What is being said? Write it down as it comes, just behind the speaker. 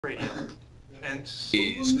radio. And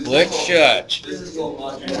Please, click shut. And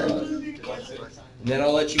then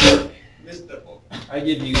I'll let you work. I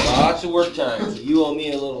give you lots of work time, so you owe me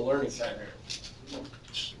a little learning time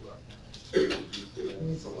here.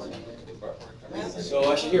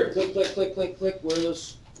 So I should hear it. Click, click, click, click, click. Where are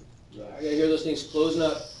those? I gotta hear those things closing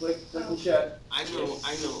up. Click, click, and shut. I know.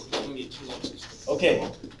 Give me 2 minutes. Okay.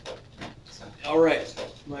 All right.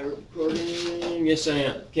 Am I recording? Yes, I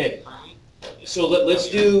am. Okay. So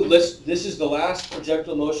this is the last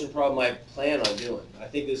projectile motion problem I plan on doing. I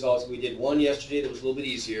think we did one yesterday that was a little bit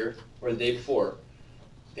easier, or the day before.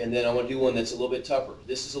 And then I want to do one that's a little bit tougher.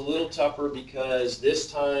 This is a little tougher because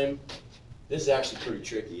this is actually pretty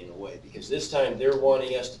tricky in a way, because this time they're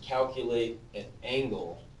wanting us to calculate an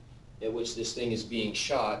angle at which this thing is being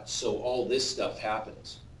shot, so all this stuff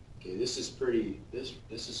happens. Okay, this is pretty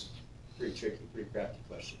tricky, pretty crafty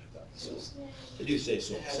question, I thought. So I do say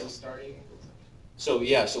so. So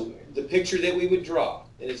yeah, so the picture that we would draw,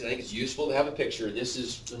 and I think it's useful to have a picture. This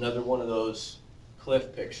is another one of those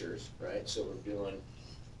cliff pictures, right? So we're doing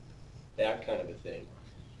that kind of a thing,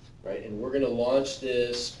 right? And we're going to launch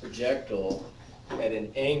this projectile at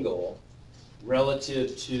an angle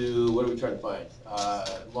relative to, what are we trying to find?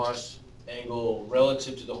 Launch angle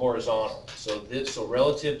relative to the horizontal. So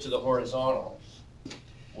relative to the horizontal,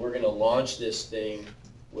 we're going to launch this thing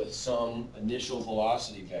with some initial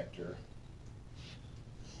velocity vector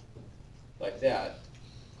like that,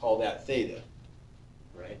 call that theta,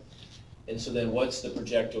 right? And so then what's the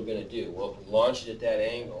projectile going to do? Well, if we launch it at that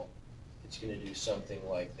angle, it's going to do something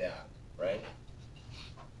like that, right?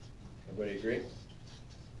 Everybody agree?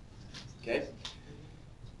 Okay.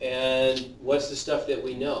 And what's the stuff that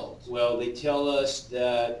we know? Well, they tell us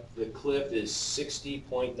that the cliff is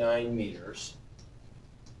 60.9 meters.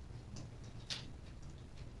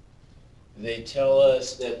 They tell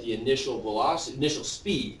us that the initial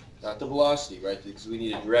speed, not the velocity, right? Because we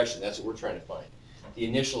need a direction. That's what we're trying to find. The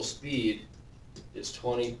initial speed is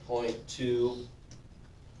 20.2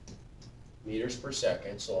 meters per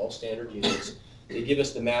second, so all standard units. They give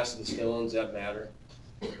us the mass of the skeleton. Does that matter?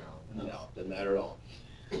 No, doesn't matter at all.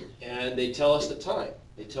 And they tell us the time.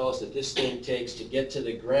 They tell us that this thing takes, to get to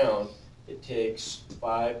the ground, it takes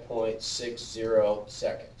 5.60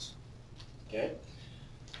 seconds. Okay?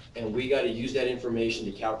 And we got to use that information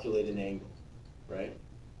to calculate an angle, right?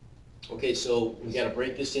 Okay, so we got to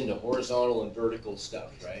break this into horizontal and vertical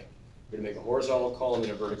stuff, right? We're going to make a horizontal column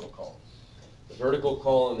and a vertical column. The vertical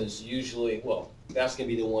column is usually, well, that's going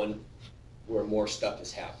to be the one where more stuff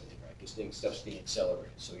is happening, right? Because stuff's being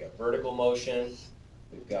accelerated. So we got vertical motion,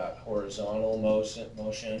 we've got horizontal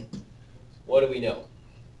motion. What do we know?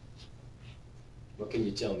 What can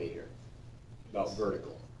you tell me here about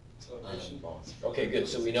vertical? Okay, good.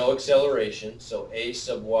 So we know acceleration. So a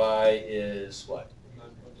sub y is what?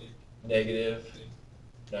 Negative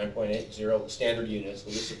 9.80 standard units.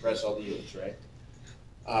 We'll just suppress all the units, right?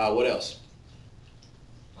 What else?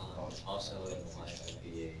 Also in y would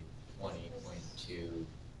be a 20.2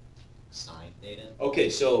 sine theta. Okay,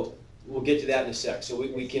 so we'll get to that in a sec. So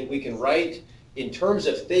we can write, in terms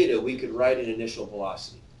of theta, we could write an initial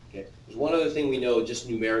velocity. Okay. There's one other thing we know just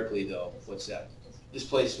numerically though. What's that?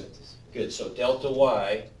 Displacement. Good. So delta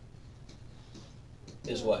y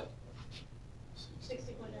is what? 60.9.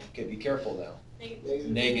 Okay, be careful now.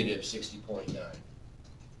 Negative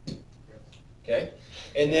 60.9. Okay?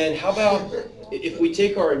 And then how about if we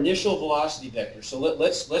take our initial velocity vector? So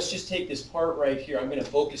let's just take this part right here. I'm going to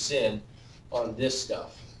focus in on this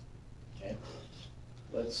stuff. Okay?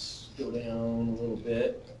 Let's go down a little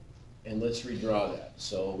bit and let's redraw that.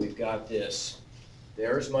 So we've got this.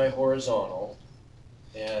 There's my horizontal,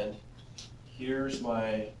 and here's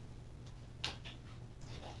my,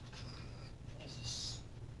 what's this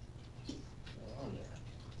going on there?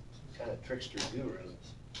 Kind of trickster guru.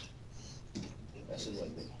 Messing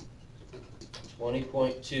with me.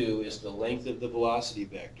 20.2 is the length of the velocity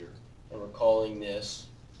vector, and we're calling this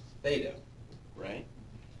theta, right?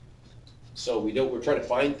 So we're trying to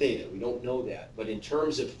find theta. We don't know that, but in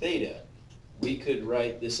terms of theta, we could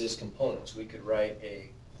write this as components. We could write a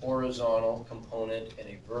horizontal component and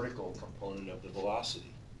a vertical component of the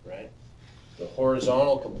velocity, right? The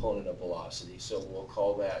horizontal component of velocity, so we'll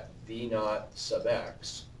call that v naught sub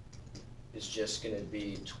x, is just going to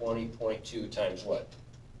be 20.2 times what?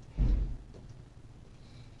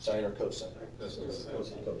 Sine or cosine? Cosine.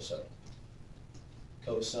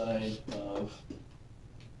 Cosine of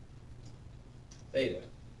theta.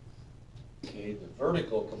 Okay, the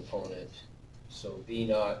vertical component, so v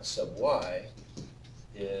naught sub y,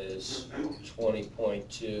 is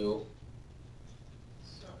 20.2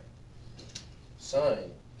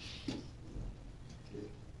 sine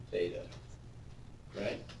theta,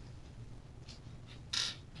 right?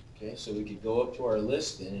 Okay, so we could go up to our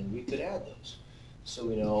list then and we could add those. So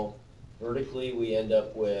we know vertically we end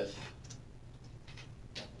up with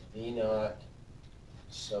V naught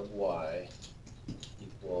sub y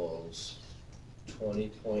equals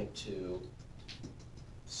 20.2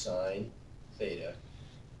 sine theta.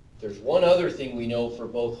 There's one other thing we know for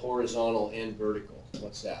both horizontal and vertical.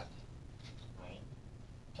 What's that?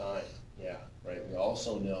 Time. Yeah, right. We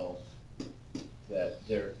also know that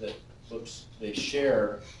they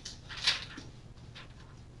share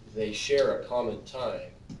a common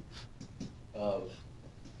time of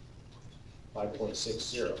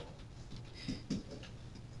 5.60.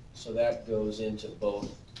 So that goes into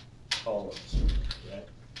both columns, right?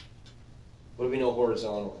 What do we know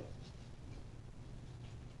horizontally?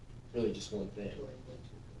 Really just one thing.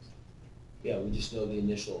 Yeah, we just know the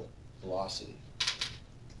initial velocity.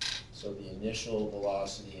 So the initial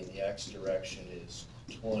velocity in the x direction is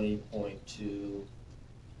 20.2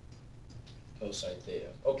 cosine theta.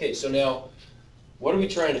 Okay, so now, what are we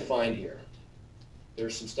trying to find here?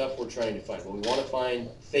 There's some stuff we're trying to find. Well, we want to find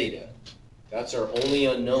theta. That's our only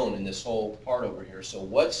unknown in this whole part over here. So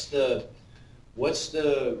what's the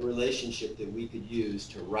relationship that we could use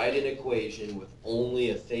to write an equation with only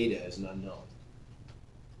a theta as an unknown?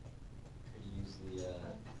 Could use the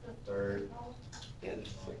third. Yeah,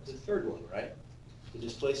 the third one, right? The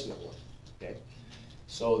displacement one, okay?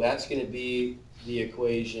 So that's going to be the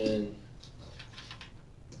equation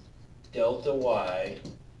delta y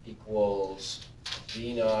equals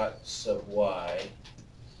v naught sub y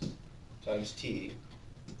times t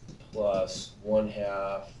plus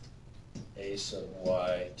 1/2 a sub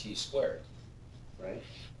y t squared, right?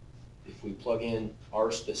 If we plug in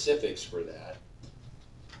our specifics for that,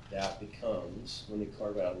 that becomes, let me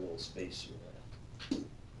carve out a little space here.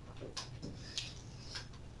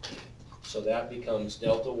 So that becomes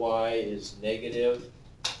delta y is negative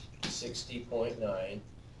 60.9.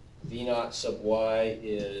 V naught sub y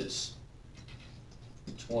is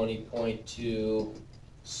 20.2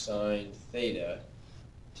 sine theta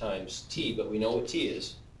times t, but we know what t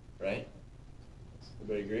is, right?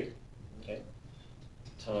 Everybody agree? Okay.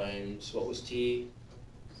 Times, what was t?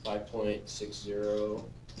 5.60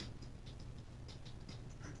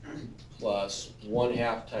 plus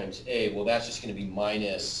 1/2 times a. Well, that's just going to be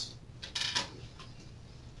minus,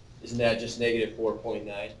 isn't that just negative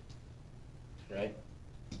 4.9, right?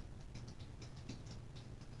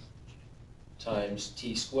 Times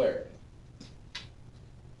t squared.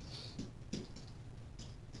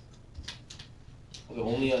 Well, the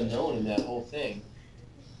only unknown in that whole thing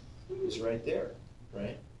is right there,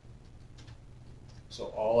 right? So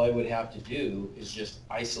all I would have to do is just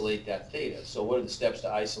isolate that theta. So what are the steps to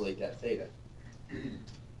isolate that theta?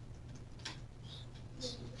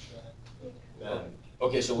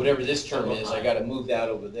 Okay, so whatever this term is, I got to move that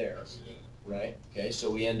over there, right? Okay, so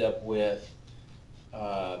we end up with,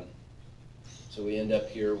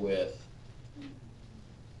 here with,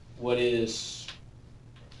 what is,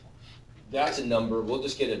 that's a number, we'll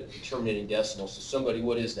just get a terminating decimal. So somebody,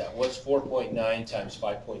 what is that? What's 4.9 times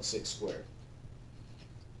 5.6 squared?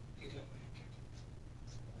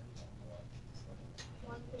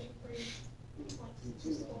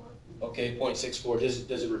 Okay, 0.64.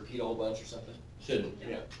 Does it repeat a whole bunch or something? Shouldn't.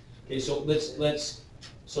 Yeah. Okay, so let's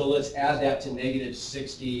add that to negative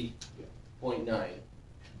 60.9.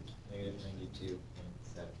 Negative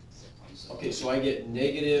 92.76. Okay, so I get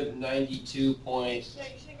negative 92 point. No, you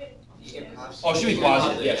should get. You get positive. Oh, it should be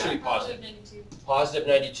positive. Yeah, it should be Positive positive.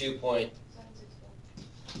 92. Positive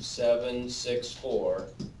 92.764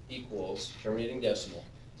 equals, terminating decimal,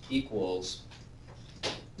 equals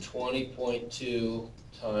 20.2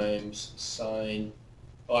 times sine,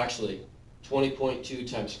 oh, actually,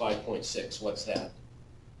 20.2 times 5.6, what's that?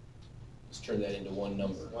 Let's turn that into one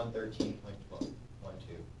number. 113.12.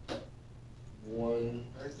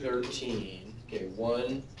 113, okay,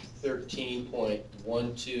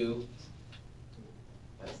 113.12,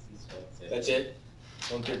 that's it?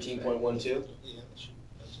 113.12? Yeah,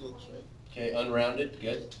 that looks right. Okay, unrounded,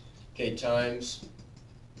 good. Okay, times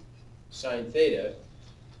sine theta.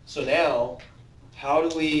 So now, how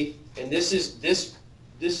do we, and this is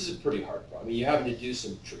a pretty hard problem. I mean, you're having to do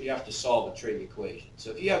you have to solve a trig equation.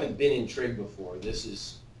 So if you haven't been in trig before, this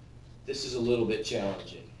is a little bit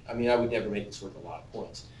challenging. I mean, I would never make this worth a lot of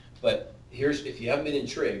points. But if you haven't been in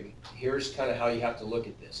trig, here's kind of how you have to look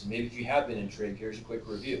at this. And maybe if you have been in trig, here's a quick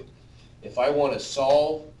review. If I want to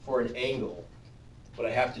solve for an angle, what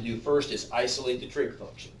I have to do first is isolate the trig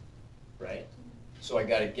function, right? So I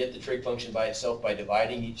got to get the trig function by itself by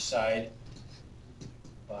dividing each side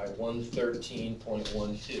by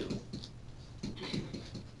 113.12.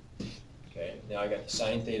 Okay, now I got the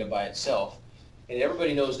sine theta by itself. And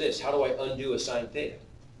everybody knows this. How do I undo a sine theta?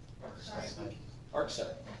 Arc sine.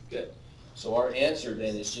 Good. So our answer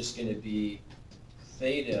then is just going to be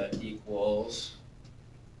theta equals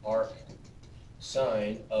arc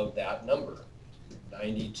sine of that number,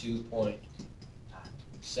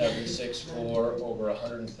 92.764 over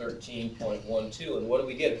 113.12. And what do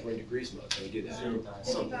we get if we're in degrees mode? Can we do that?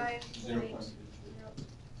 55.0.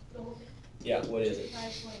 Yeah, what is it?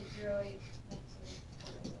 55.08.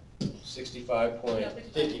 65 point,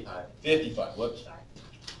 55. 55, whoops.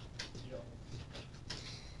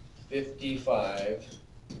 55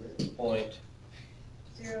 point,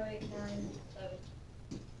 0897.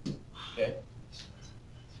 okay.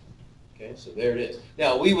 Okay, so there it is.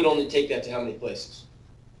 Now, we would only take that to how many places?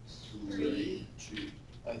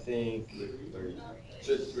 I think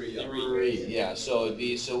Three. three, yeah, so it'd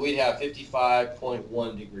be, so we'd have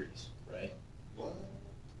 55.1 degrees, right? What?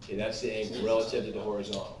 Okay, that's the angle relative to the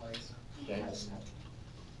horizontal, okay?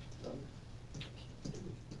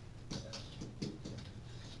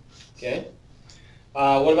 Okay,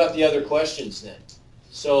 what about the other questions then?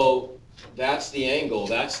 So that's the angle,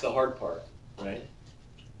 that's the hard part, right?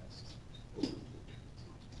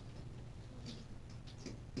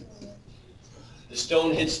 The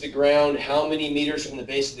stone hits the ground how many meters from the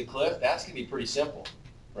base of the cliff? That's gonna be pretty simple,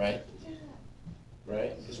 right?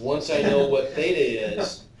 Right? Because once I know what theta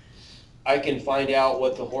is, I can find out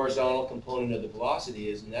what the horizontal component of the velocity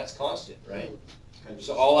is, and that's constant, right?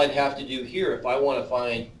 So all I'd have to do here, if I want to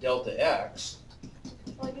find delta x,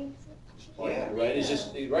 yeah, right, is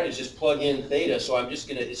just plug in theta. So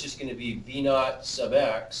it's just gonna be v naught sub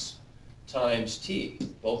x times t,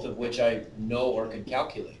 both of which I know or can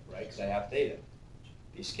calculate, right? Because I have theta.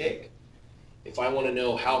 Piece of cake. If I want to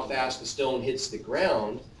know how fast the stone hits the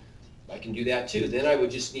ground, I can do that too. Then I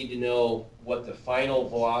would just need to know what the final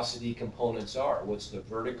velocity components are. What's the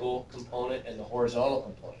vertical component and the horizontal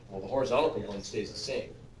component? Well, the horizontal component stays the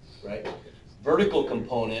same, right? Vertical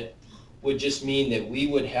component would just mean that we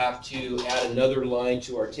would have to add another line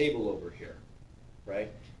to our table over here,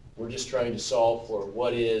 right? We're just trying to solve for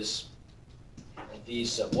what is v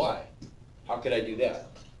sub y. How could I do that?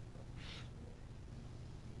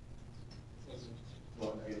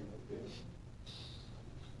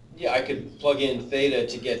 Yeah, I could plug in theta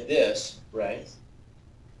to get this, right?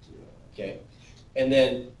 Okay, and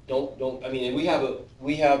then I mean, and we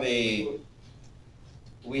have a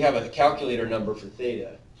calculator number for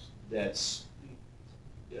theta that's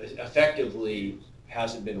effectively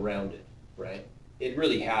hasn't been rounded, right? It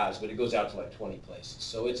really has, but it goes out to like 20 places,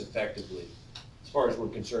 so it's effectively, as far as we're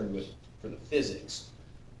concerned with for the physics,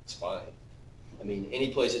 it's fine. I mean,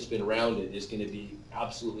 any place that's been rounded is going to be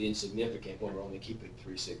absolutely insignificant when we're only keeping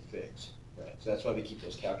 3 sig figs, right? So that's why we keep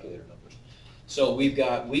those calculator numbers. So we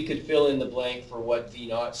could fill in the blank for what v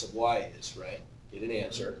naught sub y is, right? Get an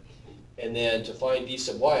answer. And then to find v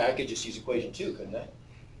sub y, I could just use equation 2, couldn't I?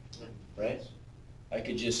 Right? I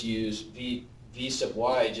could just use v sub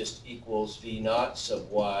y just equals v naught sub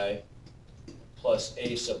y plus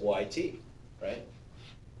a sub yt, right?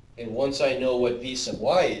 And once I know what v sub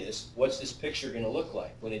y is, what's this picture going to look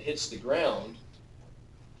like? When it hits the ground,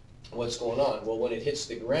 what's going on? Well, when it hits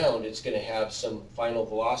the ground, it's going to have some final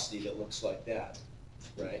velocity that looks like that,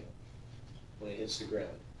 right? When it hits the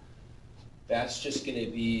ground. That's just going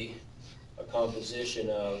to be a composition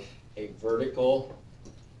of a vertical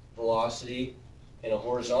velocity and a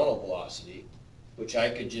horizontal velocity, which I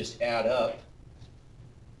could just add up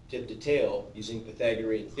tip to tail using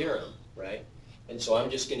Pythagorean theorem, right? And so I'm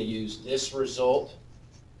just going to use this result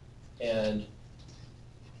and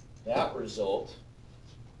that result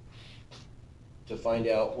to find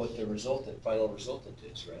out what the final resultant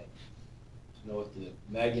is, right? To know what the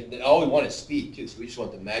magnitude, all we want is speed too, so we just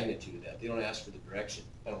want the magnitude of that. They don't ask for the direction,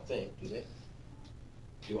 I don't think, do they?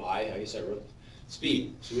 Do I? I guess I wrote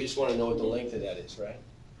speed. So we just want to know what the length of that is, right?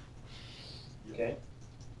 Okay?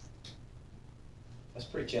 That's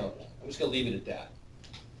pretty challenging. I'm just going to leave it at that.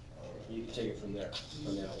 You can take it from there,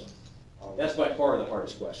 on that one. That's by far the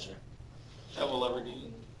hardest question. That will ever do.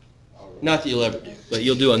 Not that you'll ever do, but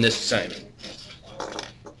you'll do on this assignment.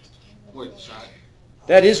 Wait, shot.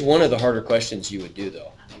 That is one of the harder questions you would do,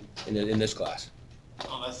 though, in this class.